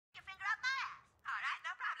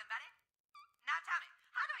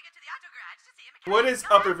What is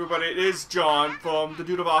up, everybody? It is John from The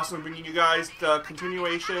Dude of Awesome, bringing you guys the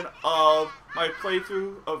continuation of my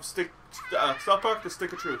playthrough of South Park: The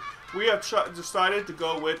Stick of Truth. We have decided to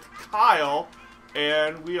go with Kyle,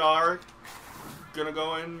 and we are gonna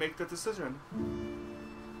go and make the decision.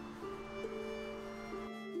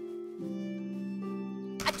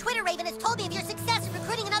 A Twitter Raven has told me of your success in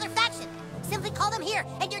recruiting another faction. Simply call them here,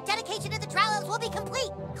 and your dedication to the Drow Elves will be complete.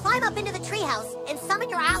 Climb up into the treehouse and summon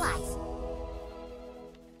your allies.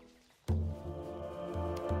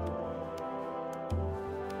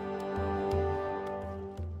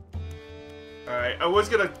 Alright, I was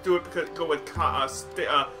gonna do it because go with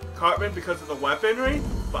Cartman because of the weaponry,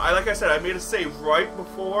 but like I said, I made a save right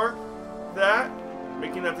before that,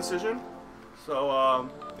 making that decision. So,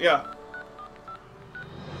 yeah.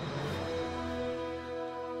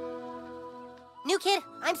 New kid,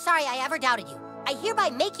 I'm sorry I ever doubted you. I hereby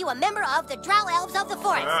make you a member of the Drow Elves of the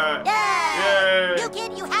Forest. Yay! New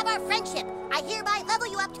kid, you have our friendship. I hereby level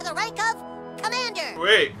you up to the rank of Commander.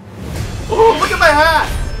 Wait. Oh, look at my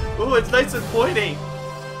hat! Oh, it's nice and pointy.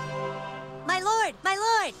 My lord,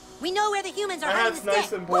 we know where the humans are My hiding hat's the stick.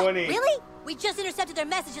 nice and pointy. What, really? We just intercepted their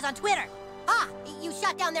messages on Twitter. Ah, you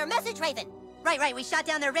shot down their message raven. Right, we shot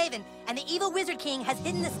down their raven, and the evil Wizard King has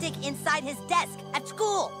hidden the stick inside his desk at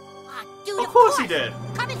school. Ah, dude, Of course he did.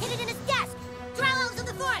 Cartman hid it in his desk. Drow Elves of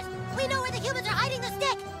the Forest, we know where the humans are hiding the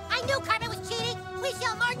stick. I knew Cartman was cheating. We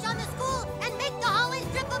shall march on the school and make the hallways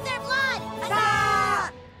drip of their blood.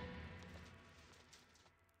 Huzzah!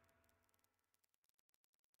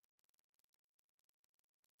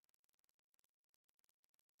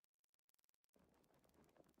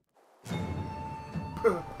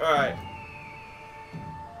 Alright.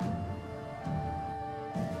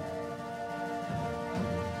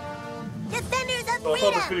 Defenders of So I thought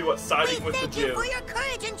freedom! this video was siding We with the thank you Jew. for your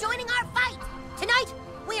courage in joining our fight! Tonight,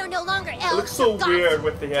 we are no longer elves. It looks so but weird gods.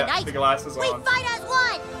 with the Tonight, glasses we on. fight as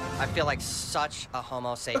one! I feel like such a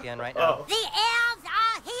homo sapien right now. Oh. The elves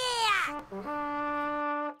are here!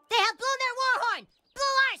 They have blown their war horn!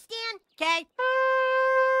 Blow ours, Stan! Okay.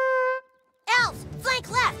 Elves, flank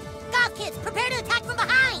left! Goth kids, prepare to attack from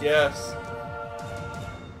behind! Yes.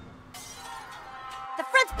 The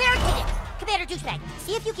front's barricaded! Commander Douchebag,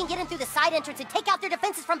 see if you can get in through the side entrance and take out their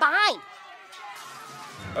defenses from behind!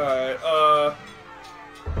 Alright,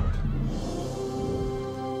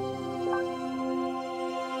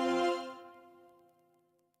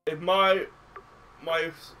 if my...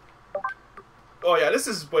 Oh yeah, this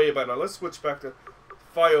is way better. Let's switch back to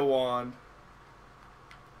Fire Wand.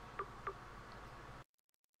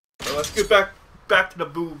 So let's get back to the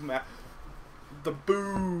boob map. The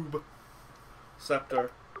boob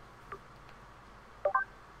scepter.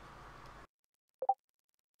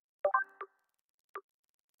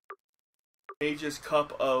 Mage's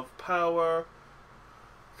Cup of Power.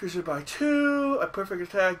 Increases by 2. A perfect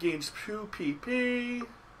attack gains 2 PP.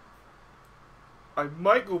 I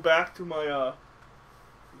might go back to my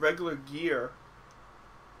regular gear.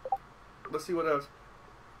 Let's see what else.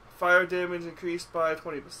 Fire damage increased by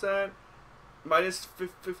 20%. Minus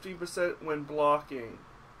 15% when blocking.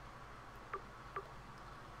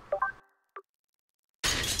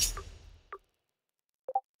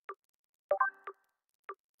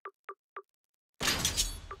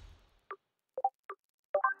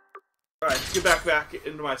 Alright, let's get back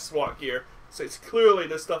into my SWAT gear. So it's clearly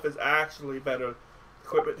this stuff is actually better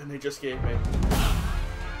equipment than they just gave me.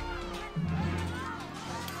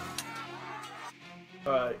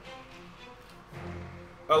 Alright.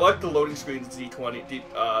 I like the loading screen Z20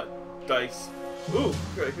 dice. Ooh,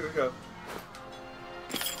 okay, here we go.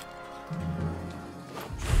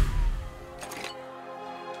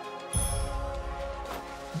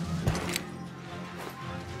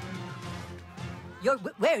 Your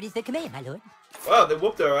word is the command, my lord. Wow, they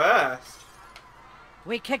whooped their ass.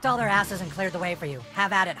 We kicked all their asses and cleared the way for you.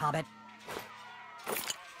 Have at it, Hobbit.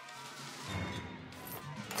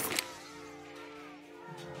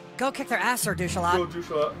 Go kick their ass, Sir Go Douchalot. do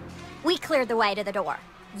shot. We cleared the way to the door.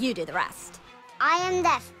 You do the rest. I am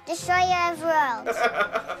Death, destroyer of worlds.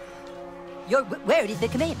 Your word is the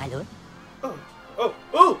command, my lord.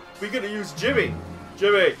 Oh! We're gonna use Jimmy.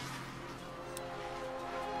 Jimmy.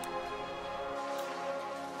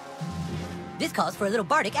 This calls for a little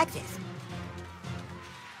bardic access.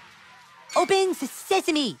 Open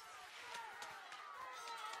sesame.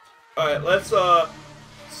 Alright, let's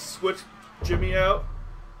switch Jimmy out.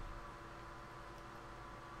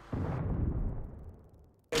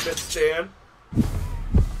 And then Stan.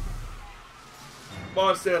 Come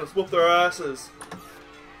on, Stan, let's whoop their asses.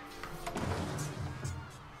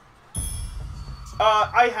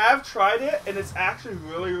 I have tried it, and it's actually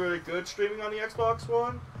really, really good streaming on the Xbox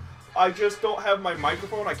One. I just don't have my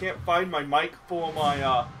microphone. I can't find my mic for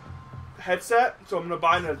my headset, so I'm going to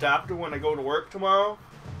buy an adapter when I go to work tomorrow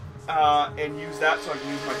and use that so I can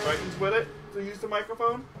use my Tritons with it to use the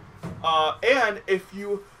microphone. And if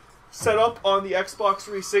you set up on the Xbox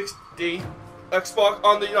 360,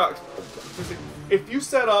 if you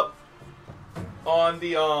set up on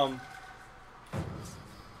the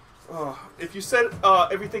if you set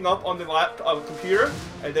everything up on the laptop, computer,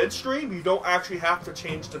 and then stream, you don't actually have to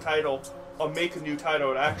change the title or make a new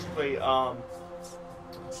title. It actually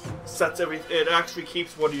sets everything. It actually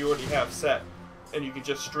keeps what you already have set, and you can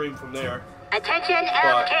just stream from there. Attention,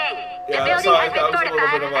 Elf King. The building has been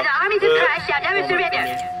fortified, and the armies of Christ shall never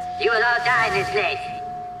surrender. You will all die in this place.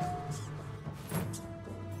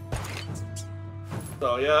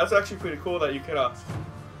 So yeah, that's actually pretty cool that you can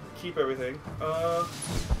keep everything.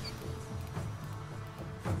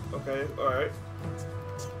 Okay, alright.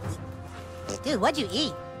 Dude, what'd you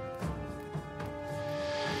eat?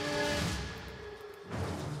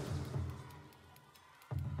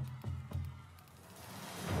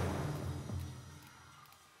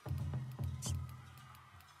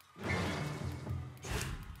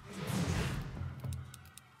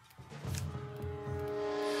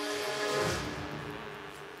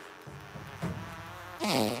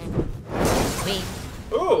 Sweet.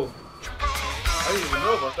 Ooh! I didn't even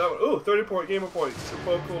know about that one. Ooh, 30-point gamer points.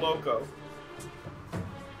 Poco Loco.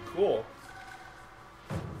 Cool.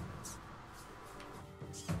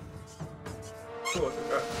 Cool, I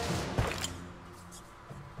forgot.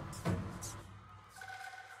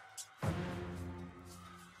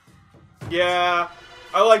 Yeah,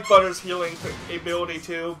 I like Butter's healing ability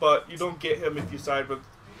too, but you don't get him if you side with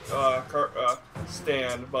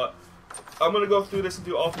Stan, but I'm gonna go through this and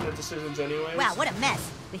do alternate decisions anyways. Wow, what a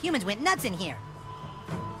mess. The humans went nuts in here.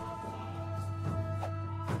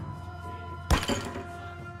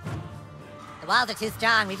 The walls are too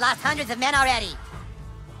strong. We've lost hundreds of men already.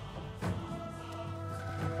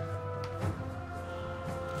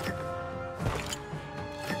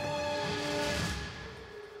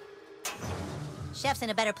 Chef's in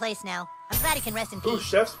a better place now. I'm glad he can rest in peace. Ooh,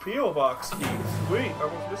 Chef's P.O. Box key. Sweet, I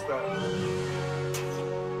almost missed that.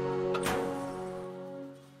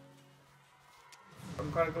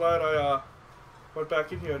 I'm kind of glad I went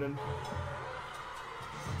back in here then.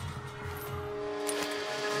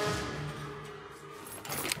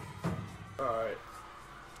 Alright.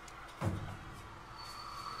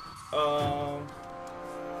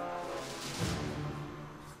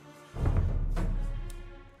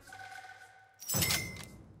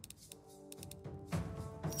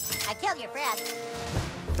 I killed your friend.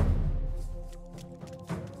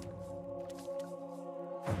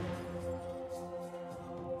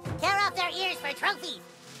 Tear off their ears for trophies.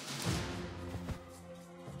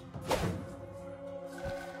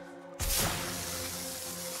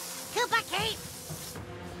 Koopa Cape.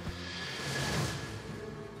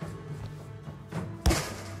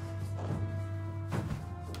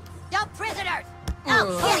 No prisoners.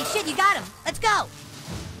 Oh, holy shit, you got him. Let's go.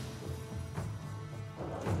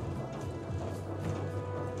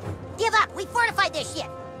 Give up! We fortified this shit!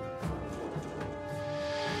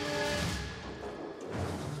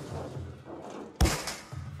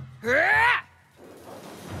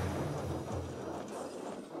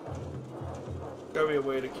 Gotta be a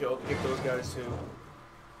way to get those guys too.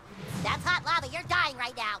 That's hot lava, you're dying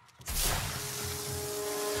right now!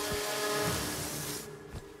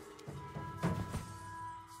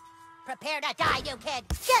 Prepare to die, you kid!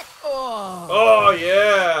 Shit! Oh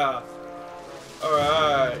yeah!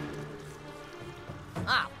 Alright.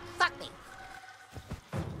 Oh, fuck me!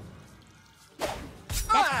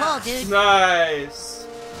 That's cool, dude! Nice!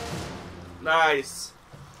 Nice.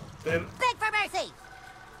 Then Beg for mercy!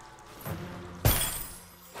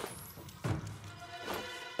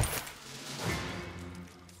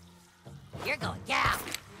 You're going down!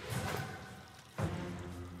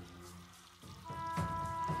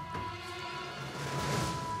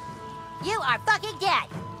 You are fucking dead!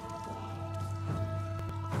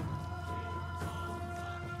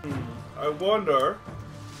 I wonder.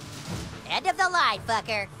 End of the line,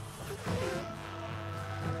 fucker.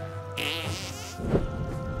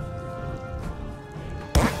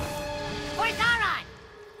 For Zaron!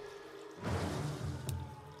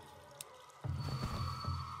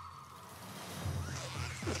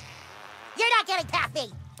 You're not getting past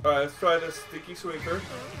me! Alright, let's try this sticky swinker.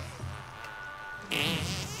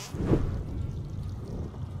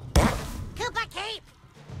 Koopa Cape!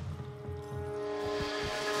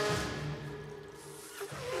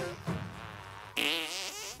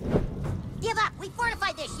 Give up! We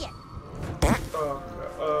fortified this shit.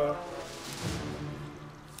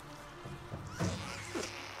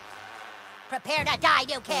 Prepare to die,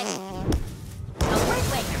 new kid. Oh,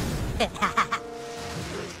 where's Waker?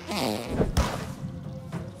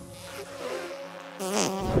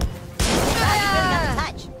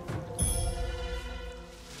 Touch.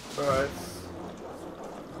 Alright.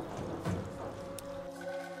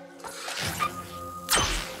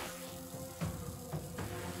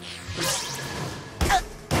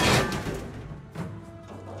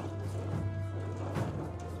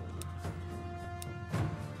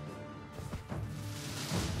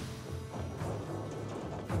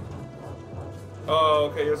 Oh,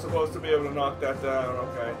 okay, you're supposed to be able to knock that down,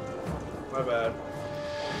 okay. My bad.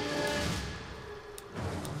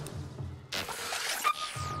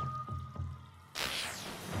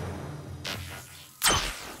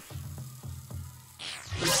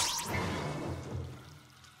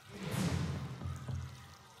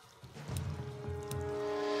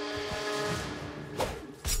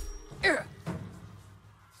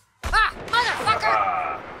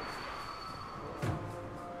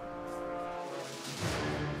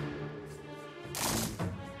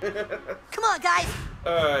 Come on, guys.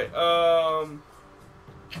 Alright,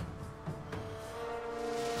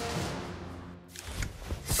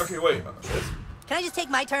 okay, wait. Can I just take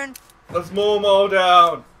my turn? Let's mow them all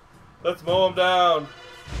down. Let's mow them down.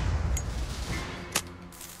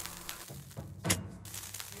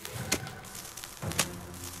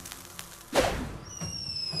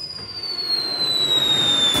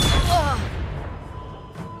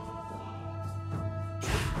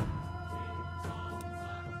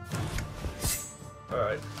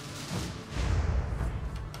 Alright.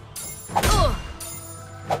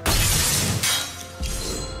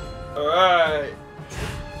 Alright.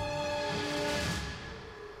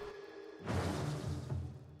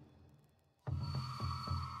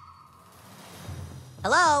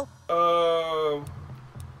 Hello? Oh.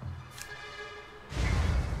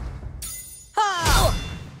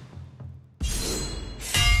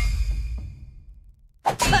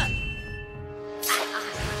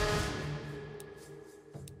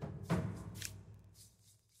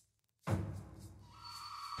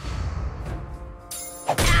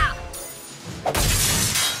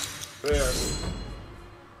 There.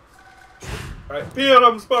 Alright, beat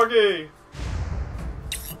him, Sparky!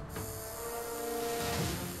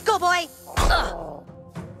 Go, boy!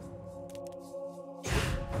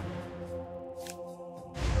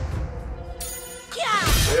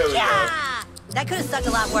 There we go. That could have sucked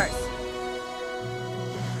a lot worse.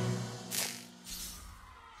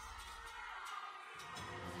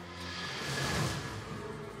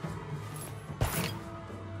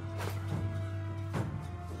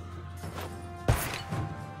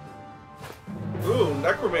 Ooh,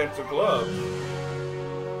 Necromancer glove.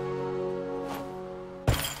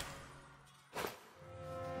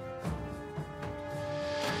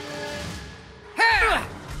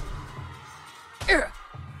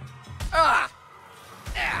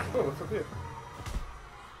 Oh, what's up here?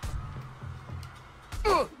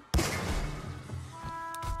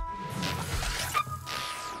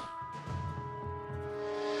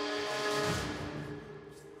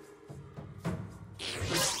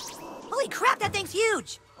 Holy crap, that thing's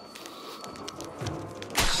huge!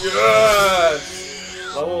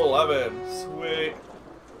 Yes! Level 11. Sweet.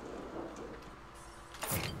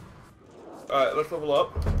 Alright, let's level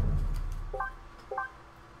up.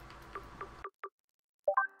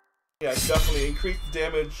 Yeah, definitely increase the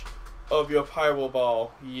damage of your Pyro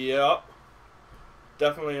Ball. Yep.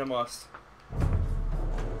 Definitely a must.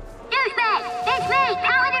 Douchebag, it's me,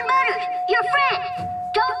 Paladin Butters, your friend.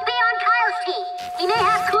 Don't be on Kyle's team. He may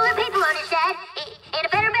have cooler people on his side, and a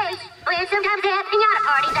better base, and sometimes they have pinata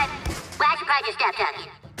parties that... Well, I should probably just stop talking.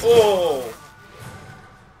 Oh!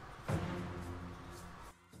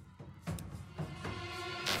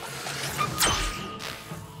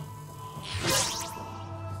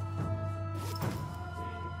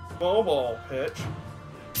 Small ball pitch.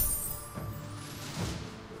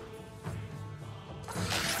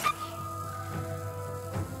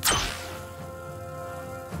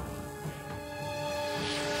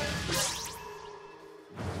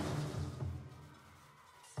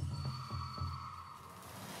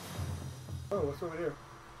 Oh, what's over here?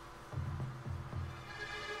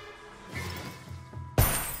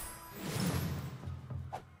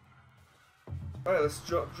 Alright, let's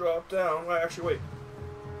drop down. Right, actually, wait.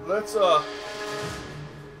 Let's, That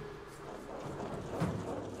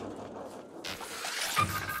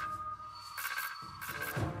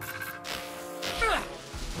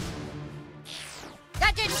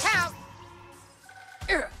didn't count!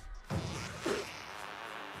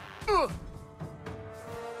 Oh,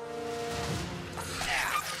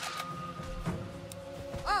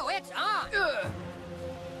 it's on!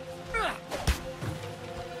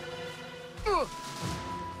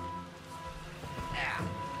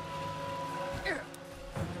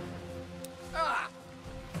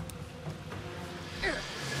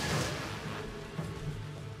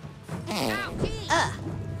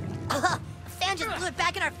 Fan just blew it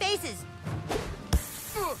back in our faces.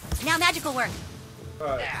 Now magic will work.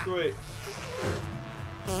 Alright, sweet.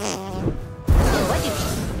 What do you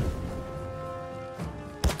mean?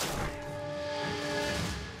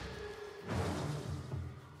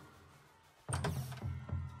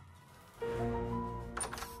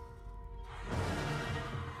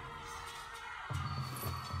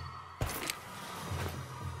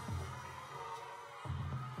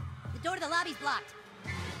 The door to the lobby's blocked.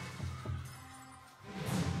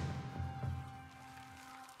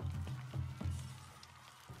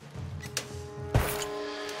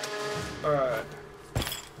 Alright.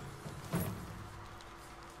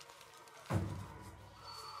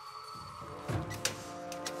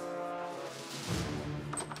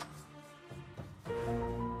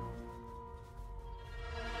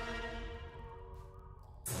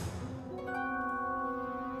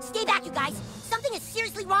 Stay back, you guys. Something is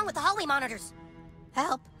seriously wrong with the hallway monitors.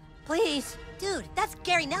 Help, please. Dude, that's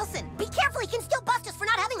Gary Nelson. Be careful, he can still bust us for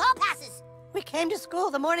not having hall passes. We came to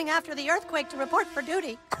school the morning after the earthquake to report for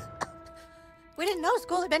duty. We didn't know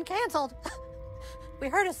school had been canceled. We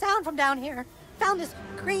heard a sound from down here. Found this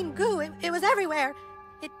green goo. It was everywhere.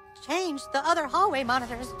 It changed the other hallway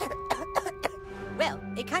monitors. Well,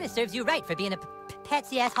 it kind of serves you right for being a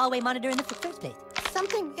patsy-ass hallway monitor in the first place.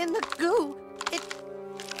 Something in the goo. It...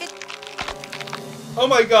 Oh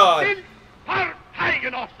my god!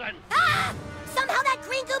 Parteigenossen! Ah! Somehow that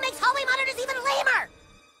green goo makes hallway monitors even lamer!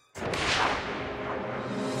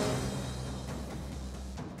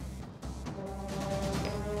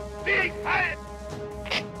 Big Head!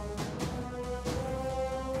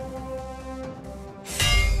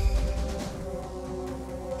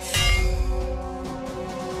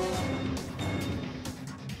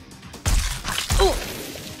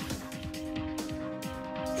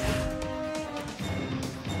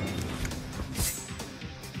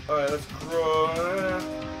 Alright, let's grow.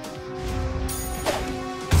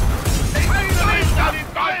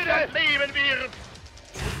 Leben wird!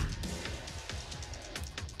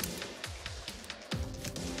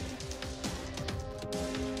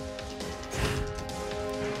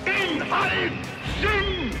 Inhalt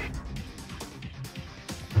Sinn!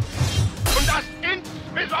 Und das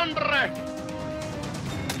insbesondere!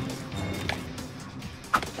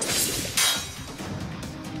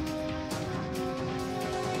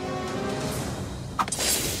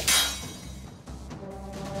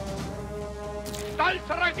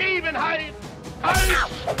 Stolzer Ergebenheit! Als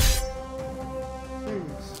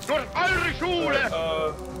durch eure Schule!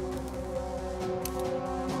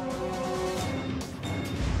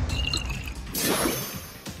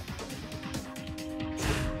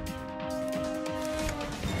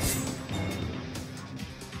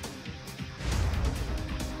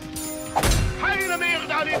 Keiner mehr,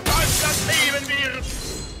 der in Deutschland leben wird!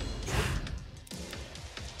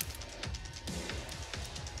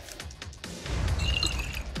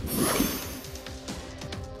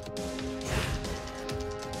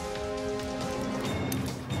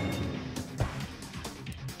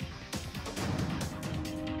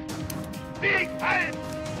 Big Head!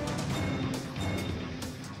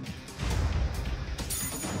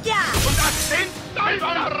 Yeah! Und das sind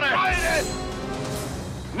besondere Freunde!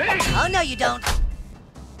 Nicht Oh, no, you don't.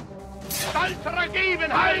 stolzer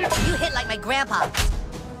Ergebenheit! You hit like my grandpa.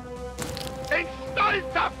 In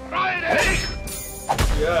stolzer Freude!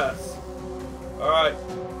 Yes. Alright.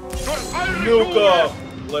 Durch eure Nuke Schule! 'em.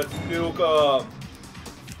 Let's nuke 'em.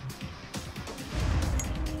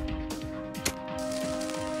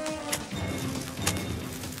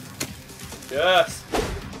 Yes.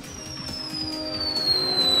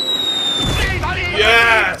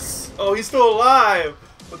 Yes! Oh, he's still alive!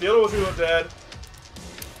 But the other ones were dead.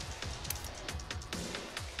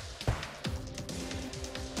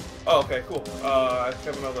 Oh, okay, cool. I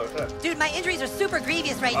have another attack. Dude, my injuries are super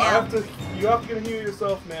grievous right You now. have to heal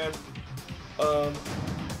yourself, man.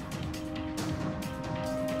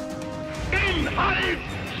 Inhalt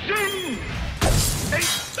Sinn! In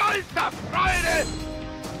stolzer Freude!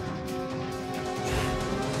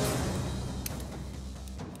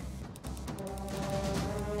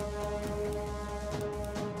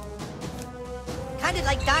 Kind of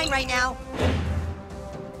like dying right now.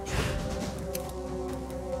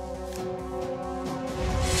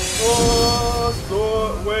 Oh,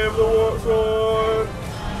 And wave the war sword.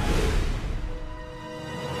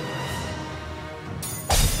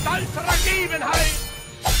 Stolze Ergebenheit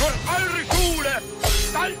für eure Schule.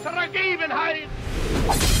 Stolze Ergebenheit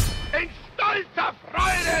in stolzer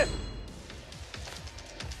Freude.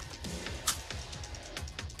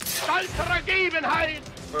 Stolze Ergebenheit.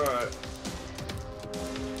 Alright.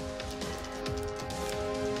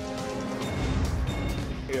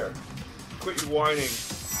 Here. Quit you whining.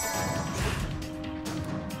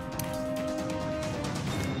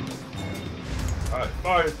 Alright,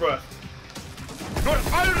 fire's breath. Für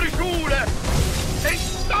eure Schule in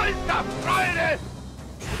stolzer Freude.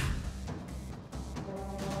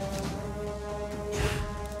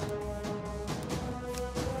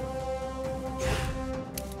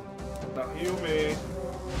 Now heal me.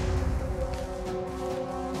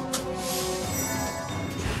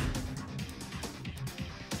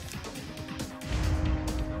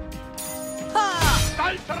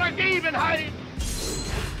 Stolze Ergebenheit.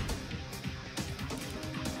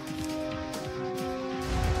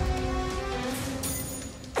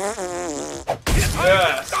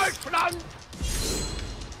 Yes. Deutschland.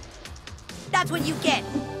 That's what you get.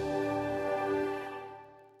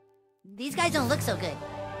 These guys don't look so good.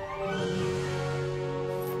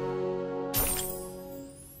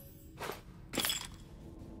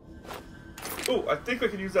 Oh, I think I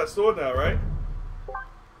can use that sword now, right?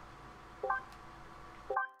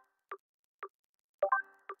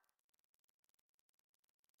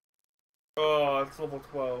 Oh, it's level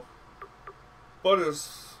 12.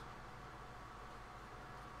 Butters.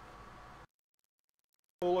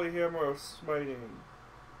 Holy Hammer of Smiting.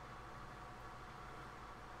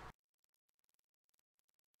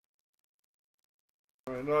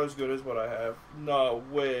 I mean, not as good as what I have. No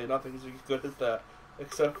way, nothing's as good as that.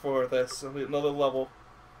 Except for this. I'll need another level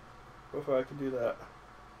before I can do that.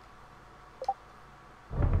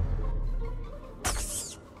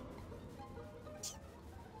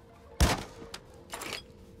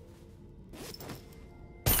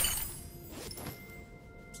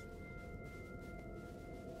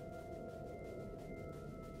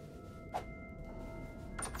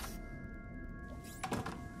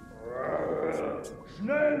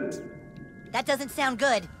 That doesn't sound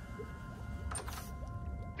good.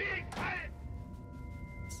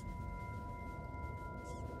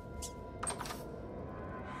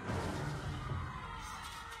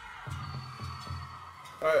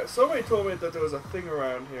 Alright, somebody told me that there was a thing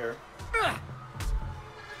around here.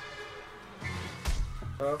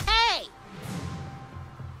 Hey!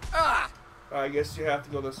 I guess you have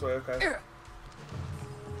to go this way, okay.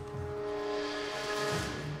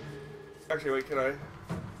 Actually, wait, can I?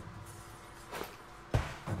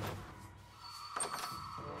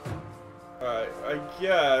 Alright, I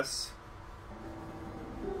guess.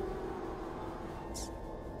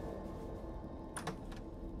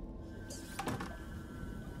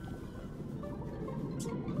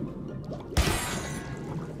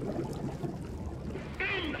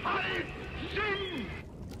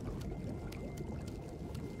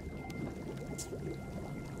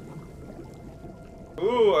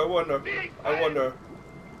 Ooh, I wonder. I wonder.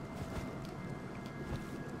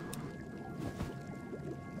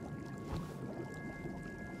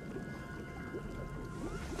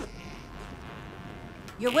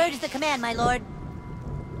 Your word is the command, my lord.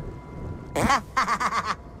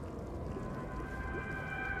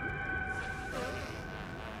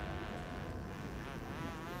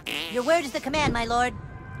 Your word is the command, my lord.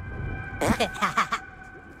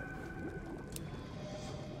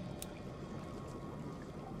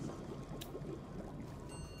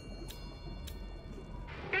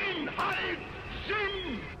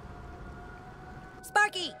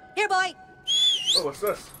 Sparky, here, boy. Oh, what's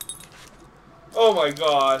this? Oh my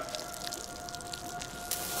god.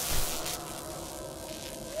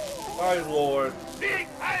 My lord.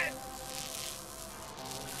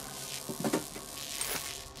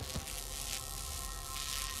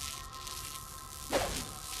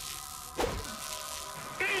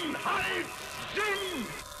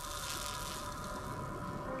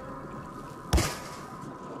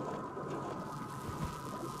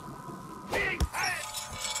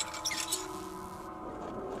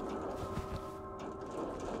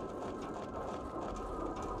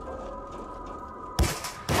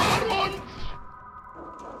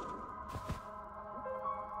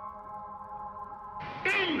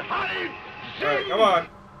 Alright, come on.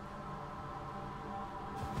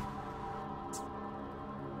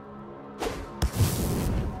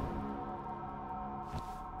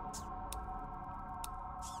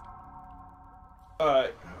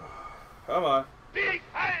 Alright. Come on.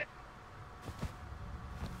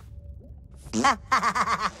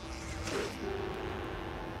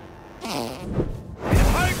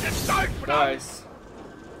 Nice.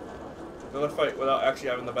 Another fight without actually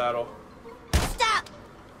having the battle. Stop!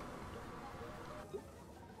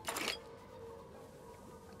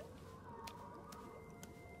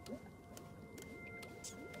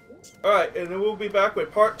 Alright, and then we'll be back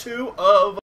with part 2 of